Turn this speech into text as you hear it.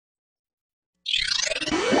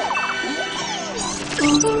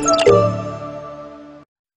Days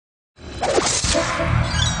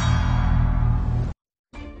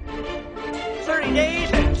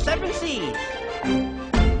and 7 seas.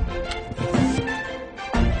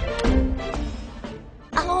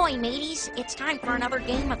 Ahoy, mateys! It's time for another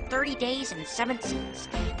game of 30 Days and 7 Seas,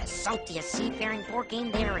 the saltiest seafaring board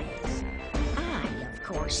game there is. I, of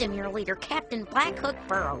course, am your leader, Captain Blackhook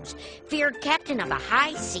Burrows, feared captain of the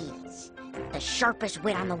high seas. The sharpest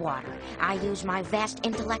wit on the water. I use my vast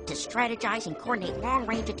intellect to strategize and coordinate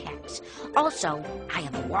long-range attacks. Also, I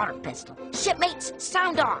have a water pistol. Shipmates,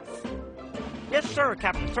 sound off! Yes, sir,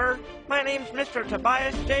 Captain, sir. My name's Mr.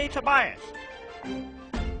 Tobias J. Tobias.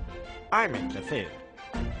 I make the food.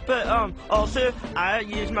 But, also, I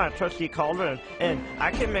use my trusty cauldron, and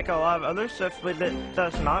I can make a lot of other stuff with it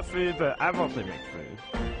that's not food, but I mostly make food.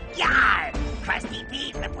 Yar! Crusty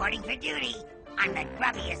Pete reporting for duty. I'm the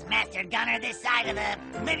grubbiest master gunner this side of the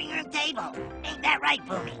living room table. Ain't that right,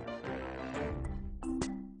 Boomy?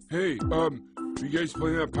 Hey, you guys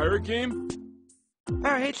playing that pirate game?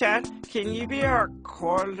 Oh, hey, Chad. Can you be our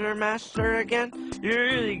quartermaster again? You're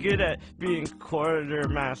really good at being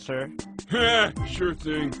quartermaster. Ha! Sure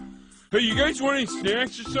thing. Hey, you guys want any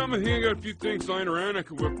snacks or something? I think I got a few things lying around I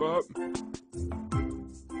could whip up.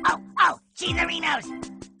 Oh, cheeserinos!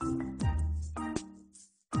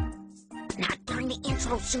 Not during the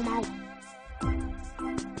intro, Sumo.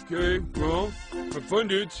 Okay, well, have fun,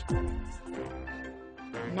 dudes.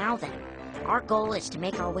 Now then, our goal is to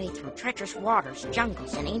make our way through treacherous waters,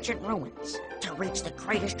 jungles, and ancient ruins to reach the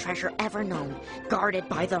greatest treasure ever known, guarded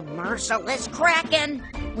by the merciless Kraken.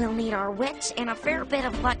 We'll need our wits and a fair bit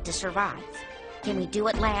of luck to survive. Can we do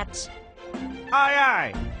it, lads? Aye,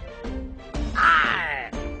 aye. Arr!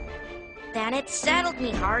 Then it's settled,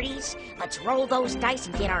 me hearties. Let's roll those dice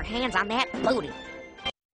and get our hands on that booty.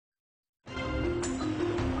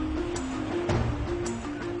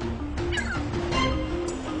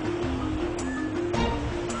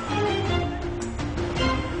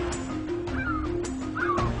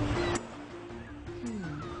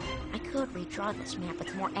 I could redraw this map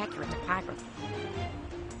with more accurate topography.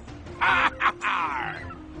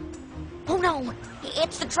 Oh no!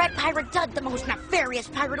 It's the dread pirate Dud, the most nefarious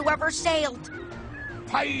pirate who ever sailed!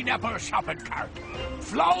 Pineapple shopping cart.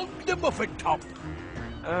 Flog the muffin top.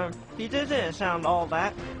 He didn't sound all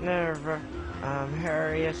that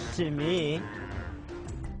hilarious to me.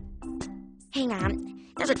 Hang on,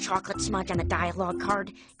 there's a chocolate smudge on the dialogue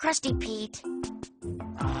card. Crusty Pete.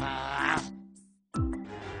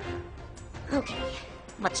 Okay,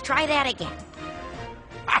 let's try that again.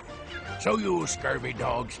 So you scurvy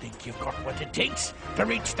dogs think you've got what it takes to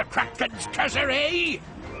reach the Kraken's treasure, eh?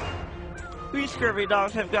 We scurvy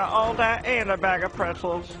dogs have got all that and a bag of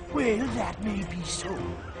pretzels. Well, that may be so.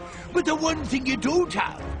 But the one thing you don't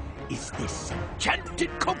have is this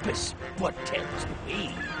enchanted compass, what tells the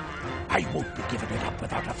way. I won't be giving it up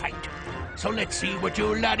without a fight. So let's see what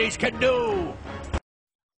you laddies can do.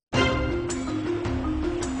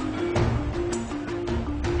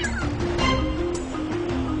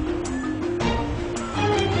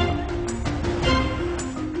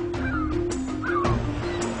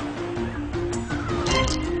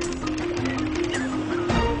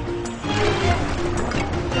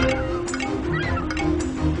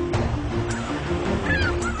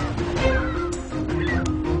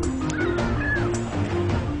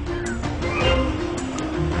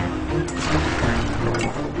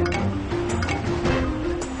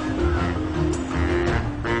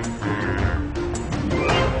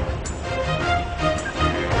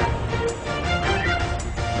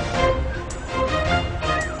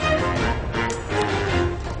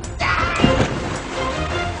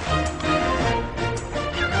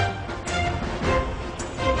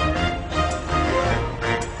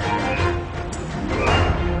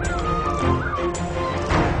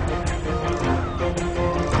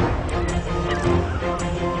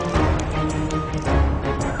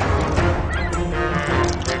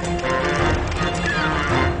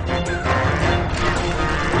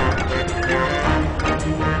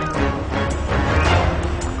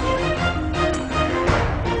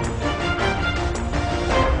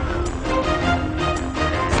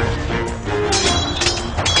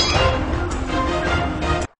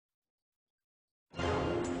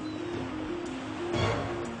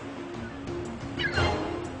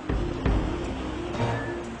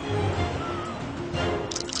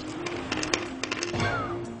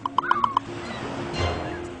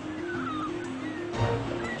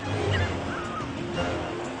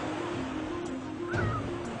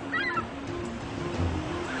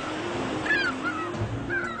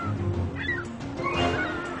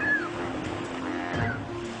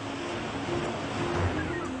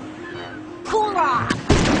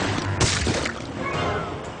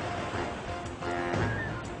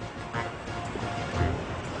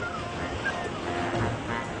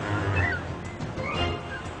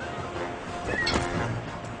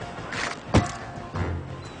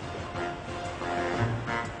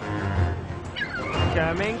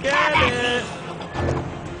 Come and get it.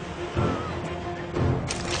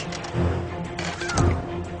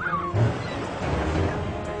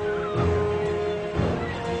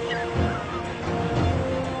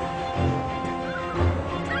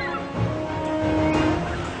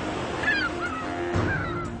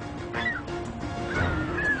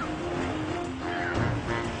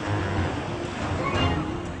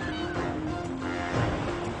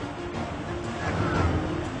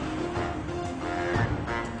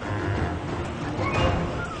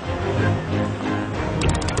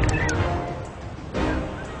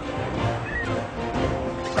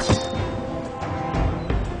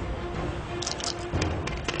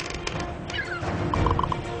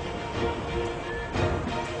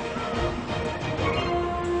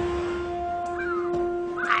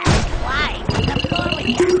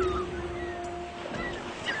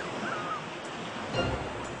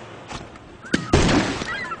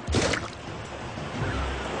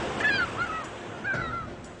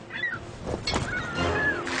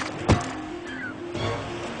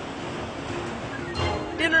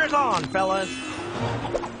 Dinner's on, fellas.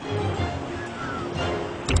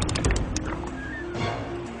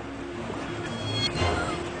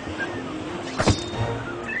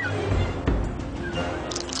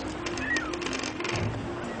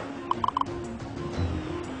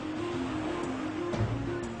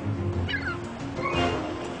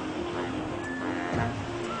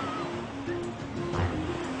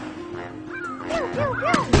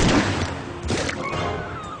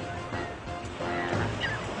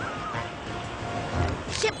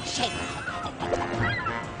 Ship shape.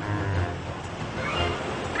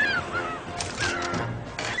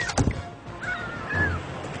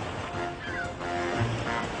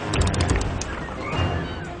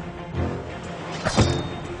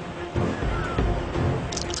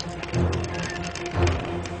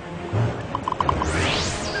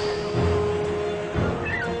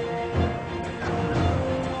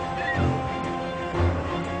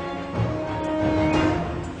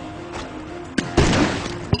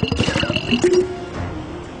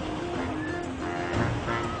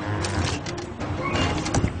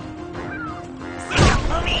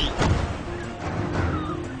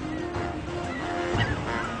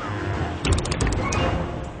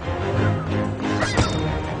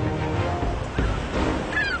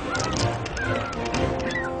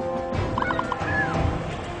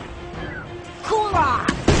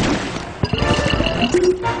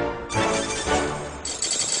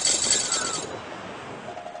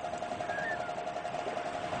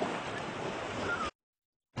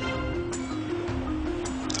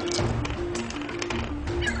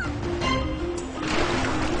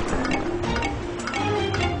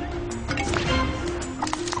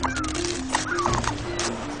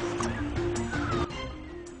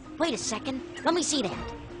 Wait a second. Let me see that.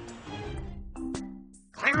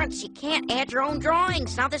 Clarence, you can't add your own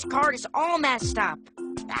drawings. Now this card is all messed up.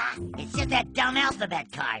 Ah, it's just that dumb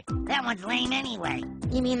alphabet card. That one's lame anyway.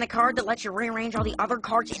 You mean the card that lets you rearrange all the other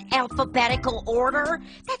cards in alphabetical order?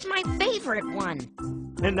 That's my favorite one.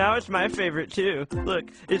 And now it's my favorite, too.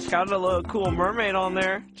 Look, it's got a little cool mermaid on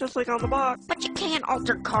there, just like on the box. But you can't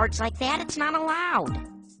alter cards like that. It's not allowed.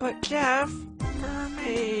 But, Jeff,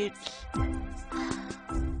 mermaids.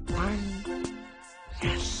 One.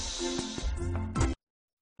 Yes.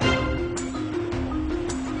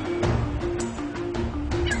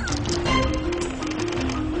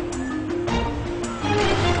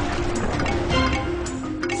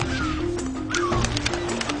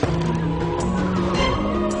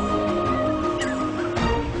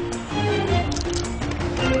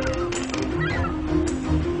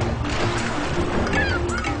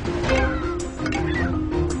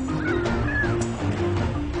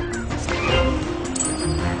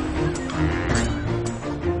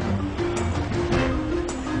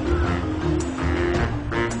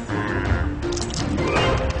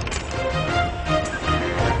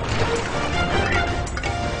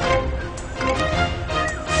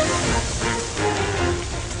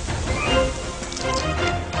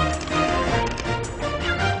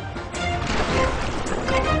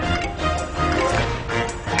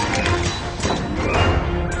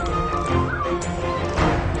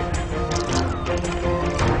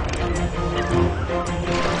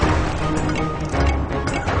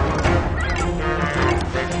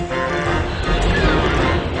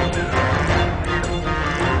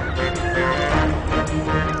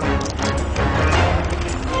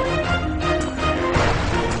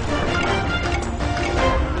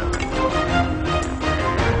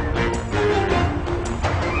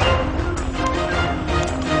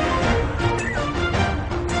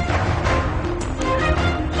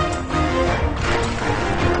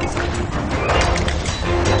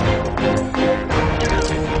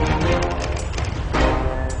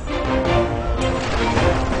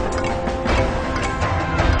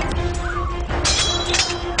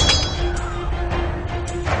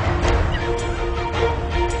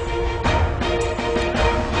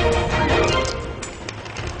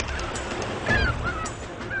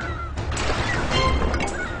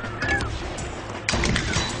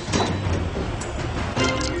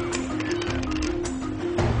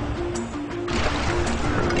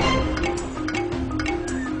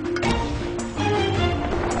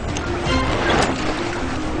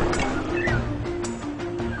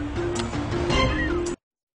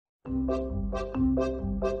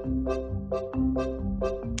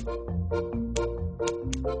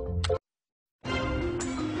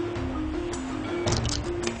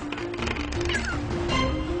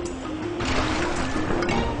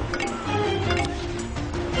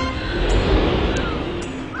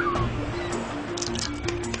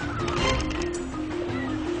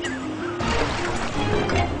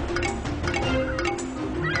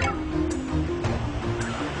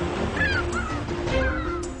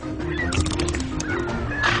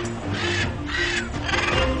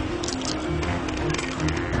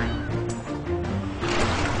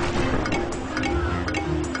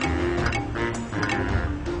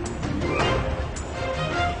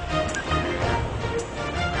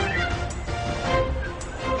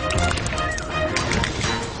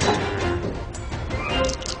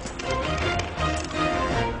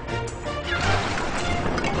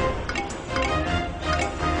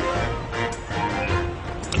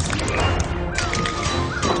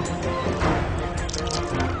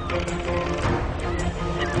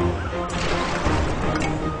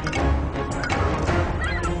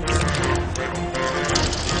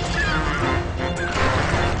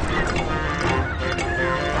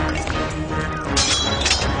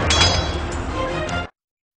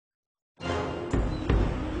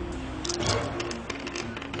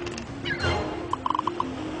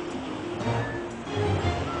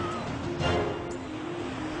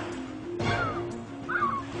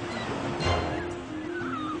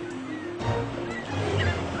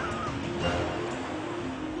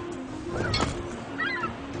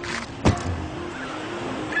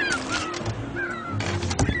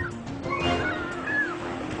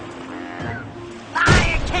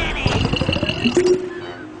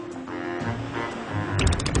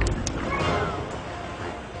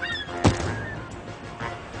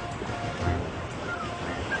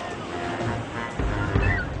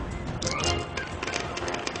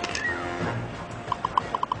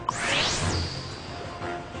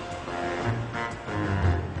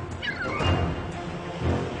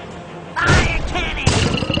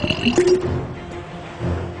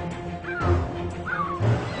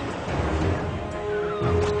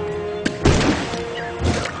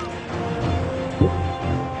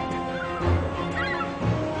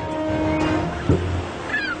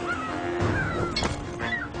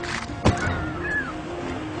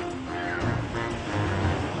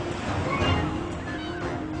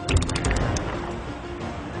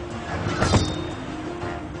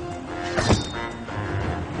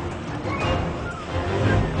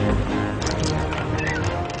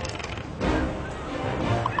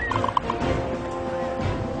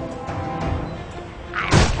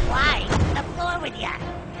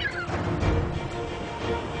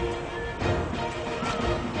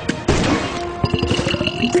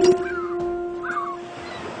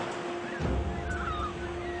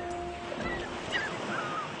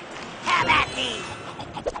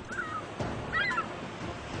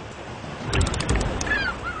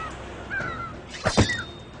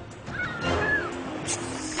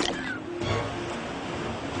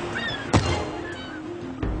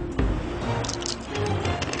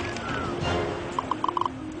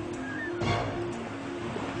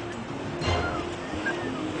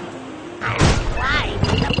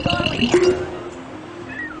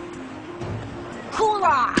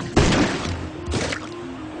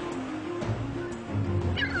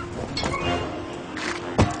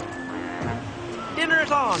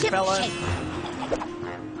 Dinner's on, fellas.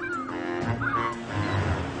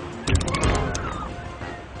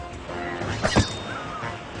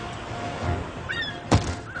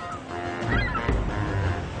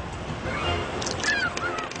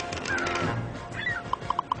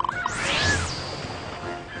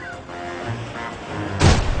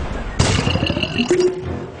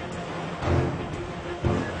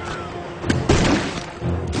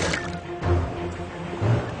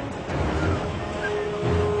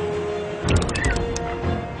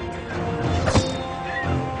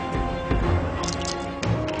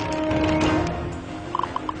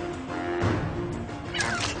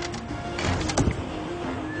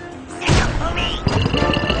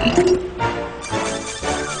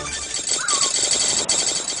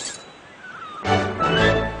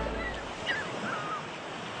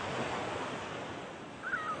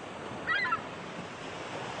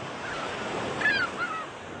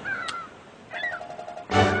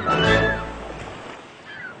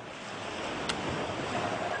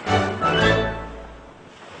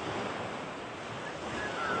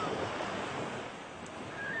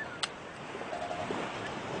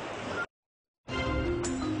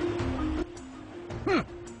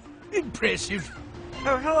 Impressive.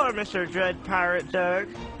 Oh, hello, Mr. Dread Pirate Doug.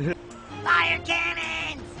 Fire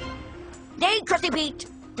cannons! Nay, Crusty Pete!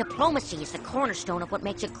 Diplomacy is the cornerstone of what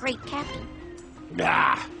makes a great captain.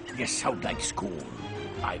 Ah, you sound like school.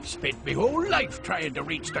 I've spent my whole life trying to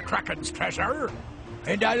reach the Kraken's treasure.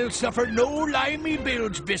 And I'll suffer no limey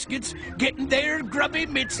bilge biscuits getting their grubby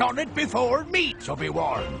mitts on it before me. So be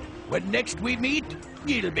warned, when next we meet,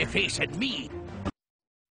 you'll be facing me.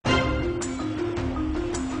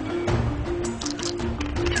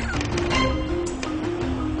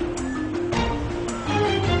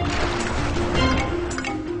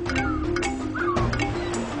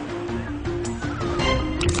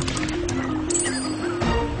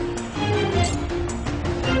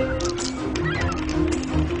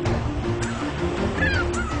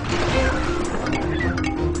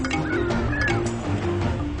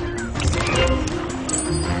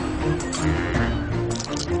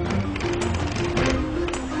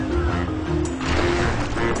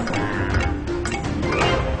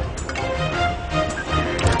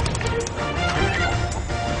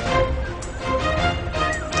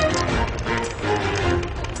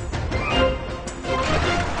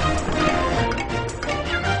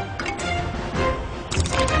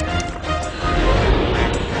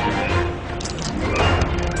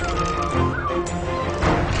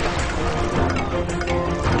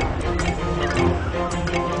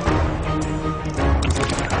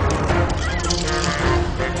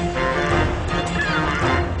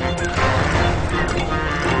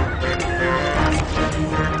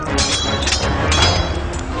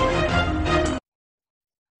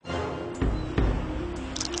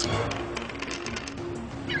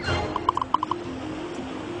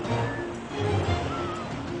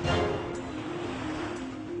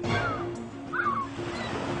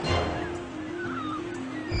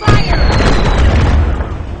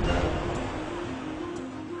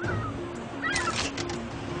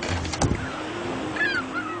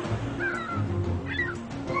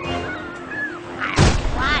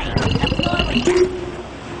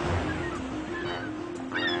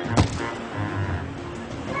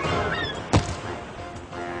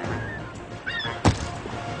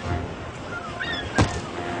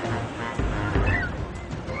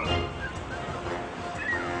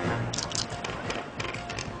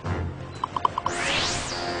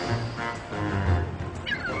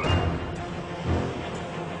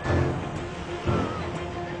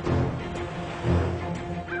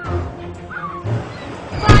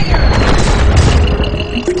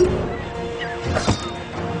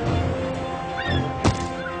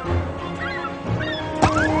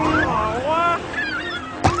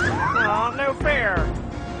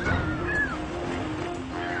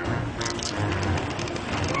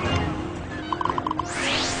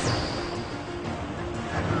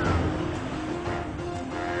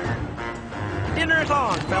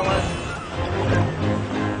 on, fellas.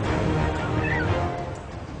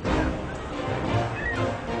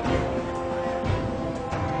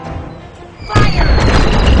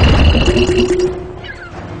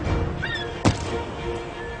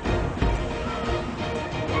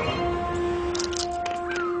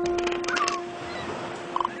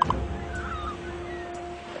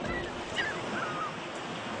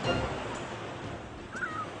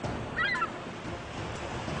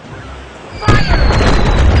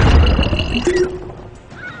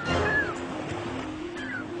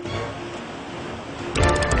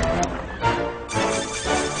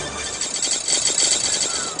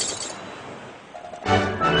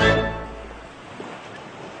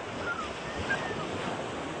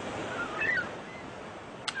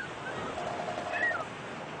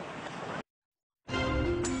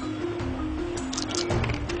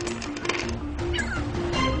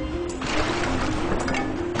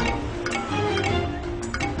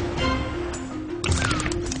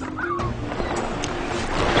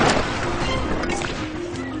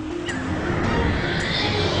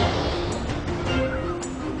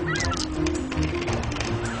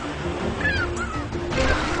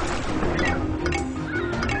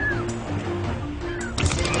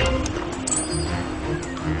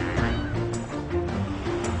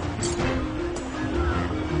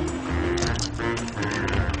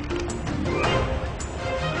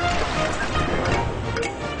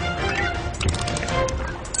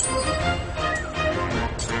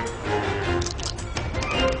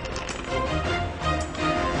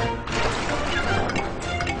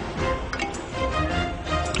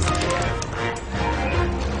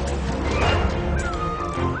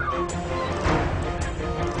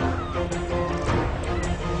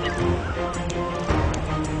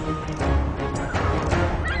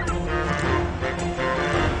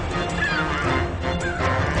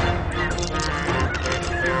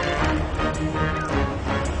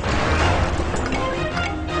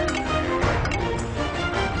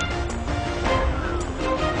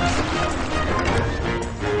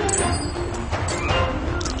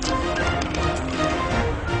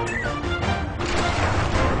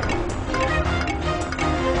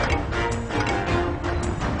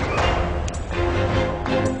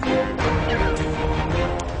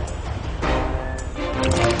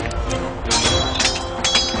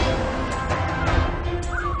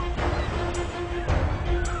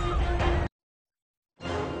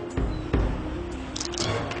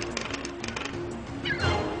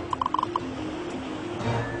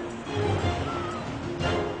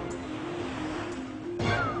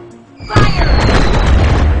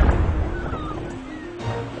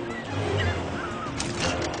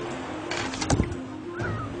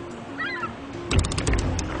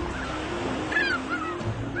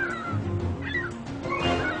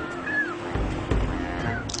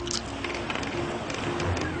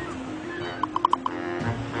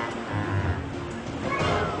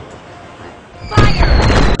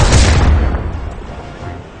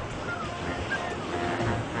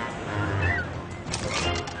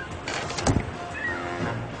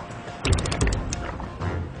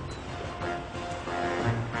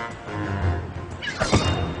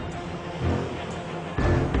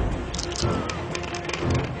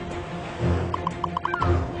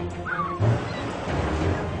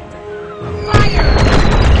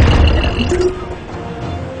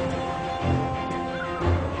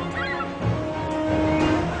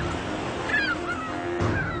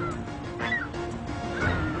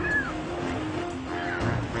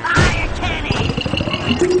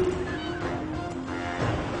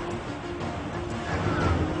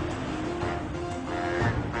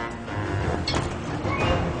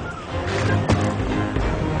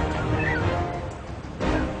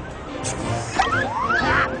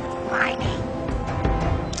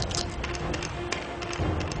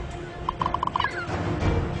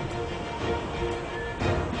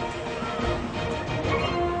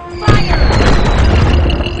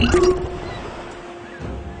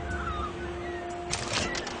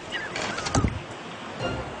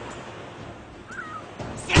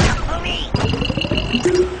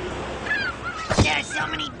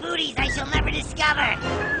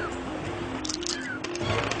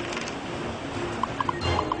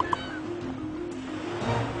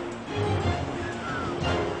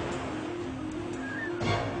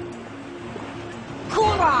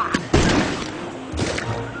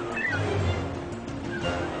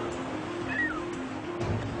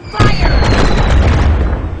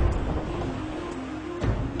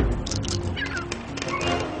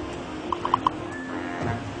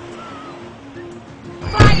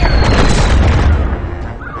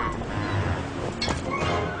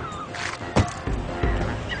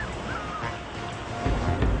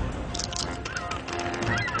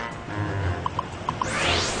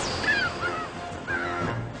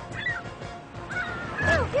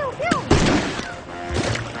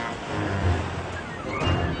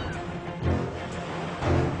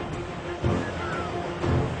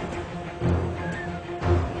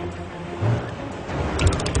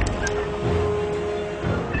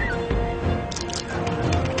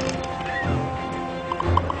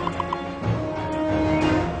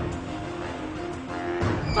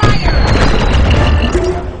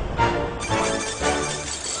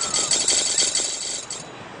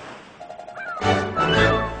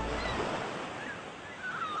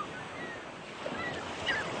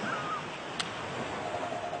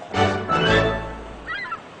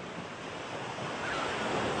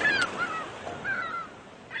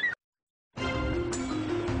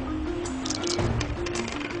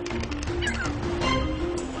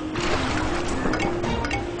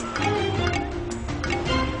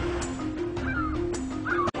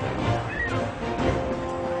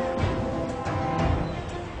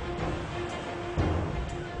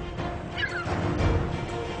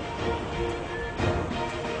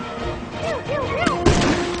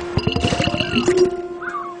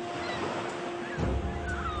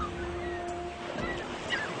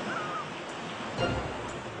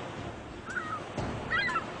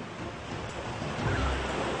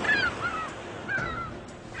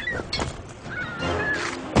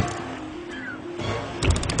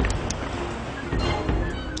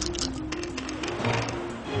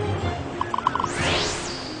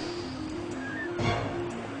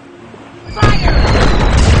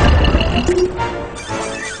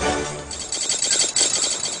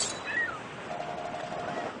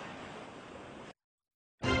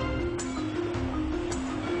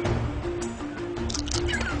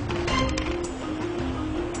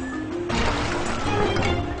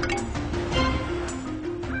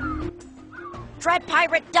 Dread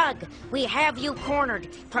Pirate Doug, we have you cornered.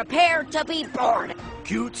 Prepare to be bored.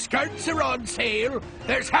 Cute skirts are on sale.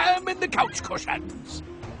 There's ham in the couch cushions.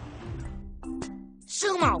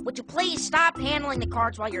 Sumo, would you please stop handling the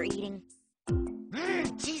cards while you're eating?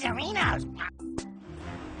 Cheeserinos.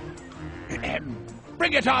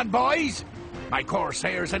 Bring it on, boys. My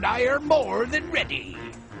Corsairs and I are more than ready.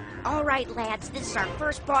 All right, lads, this is our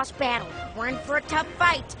first boss battle. We're in for a tough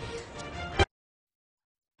fight.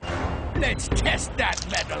 Let's test that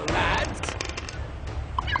metal, lads.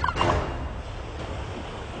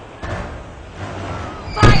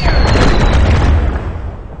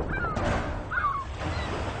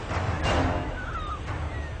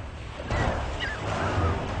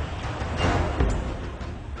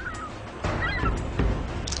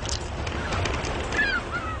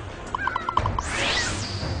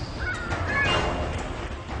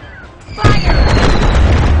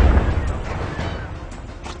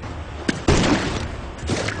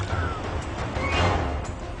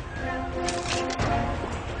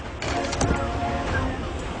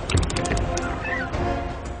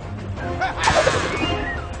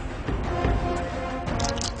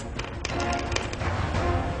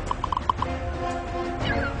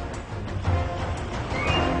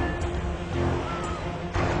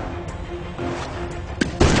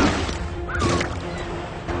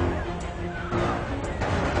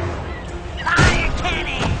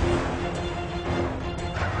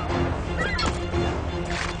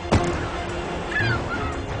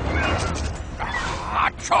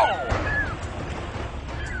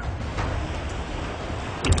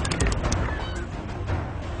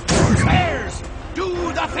 Corsairs,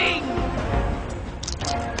 do the thing!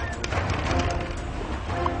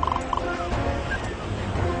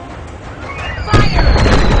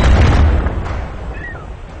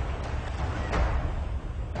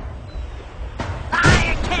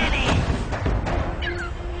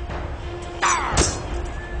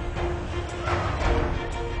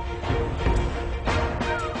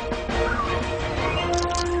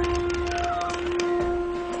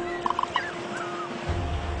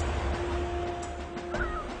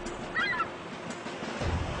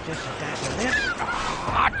 Just a dash of this.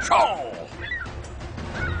 Achoo!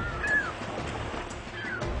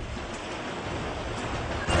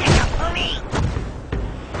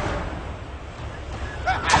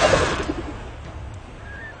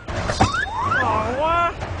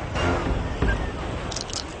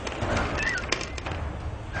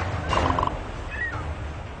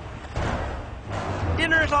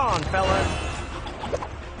 Dinner's on, fellas.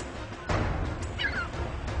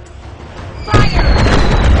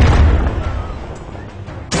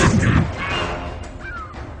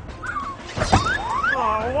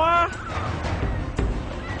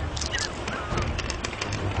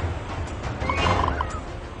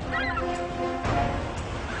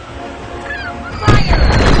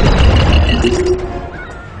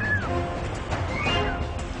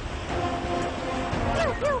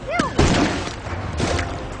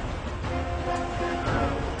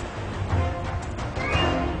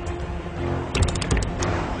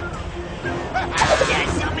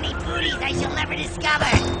 I shall never discover.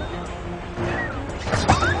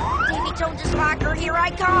 Davy Jones's locker, here I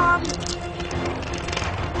come.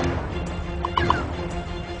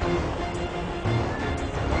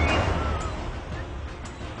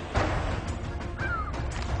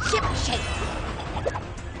 Ship shape.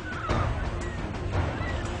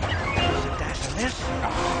 Just a dash of this.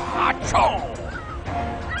 Achoo!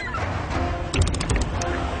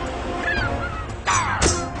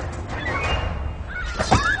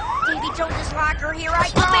 Jones's locker, here I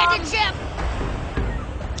come. Abandoned ship.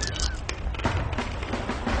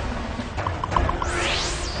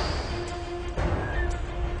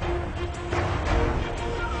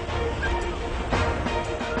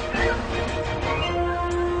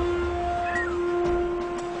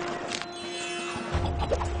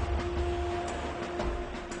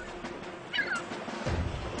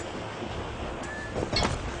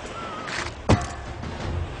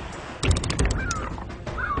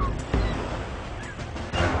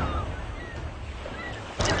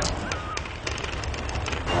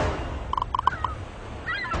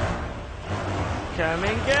 Come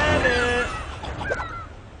and get it!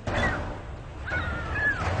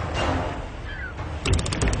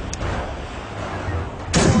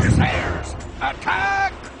 Corsairs, at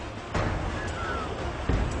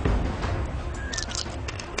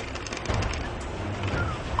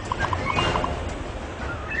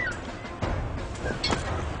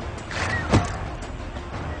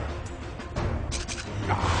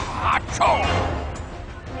Achoo!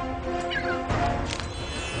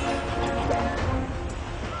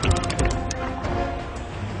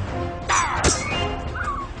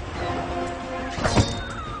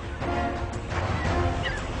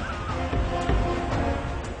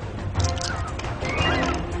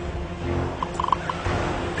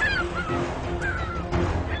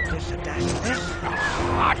 This and dash of this.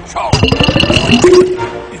 Achoo!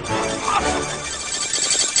 Impossible!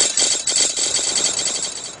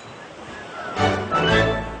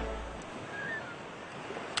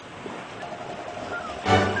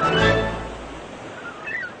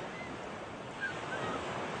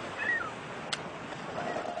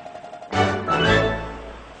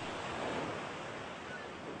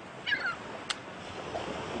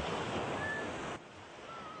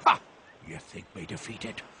 Ha! You think me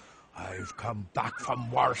defeated? I've come back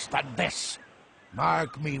from worse than this.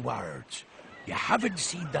 Mark me words. You haven't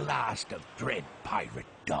seen the last of Dread Pirate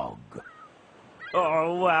Dog.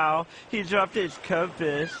 Oh, wow. He dropped his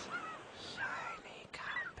compass. Shiny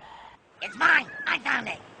compass. It's mine. I found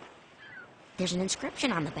it. There's an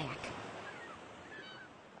inscription on the back.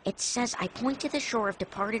 It says, I point to the shore of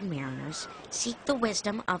departed mariners, seek the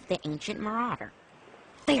wisdom of the ancient marauder.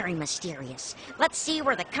 Very mysterious. Let's see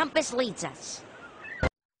where the compass leads us.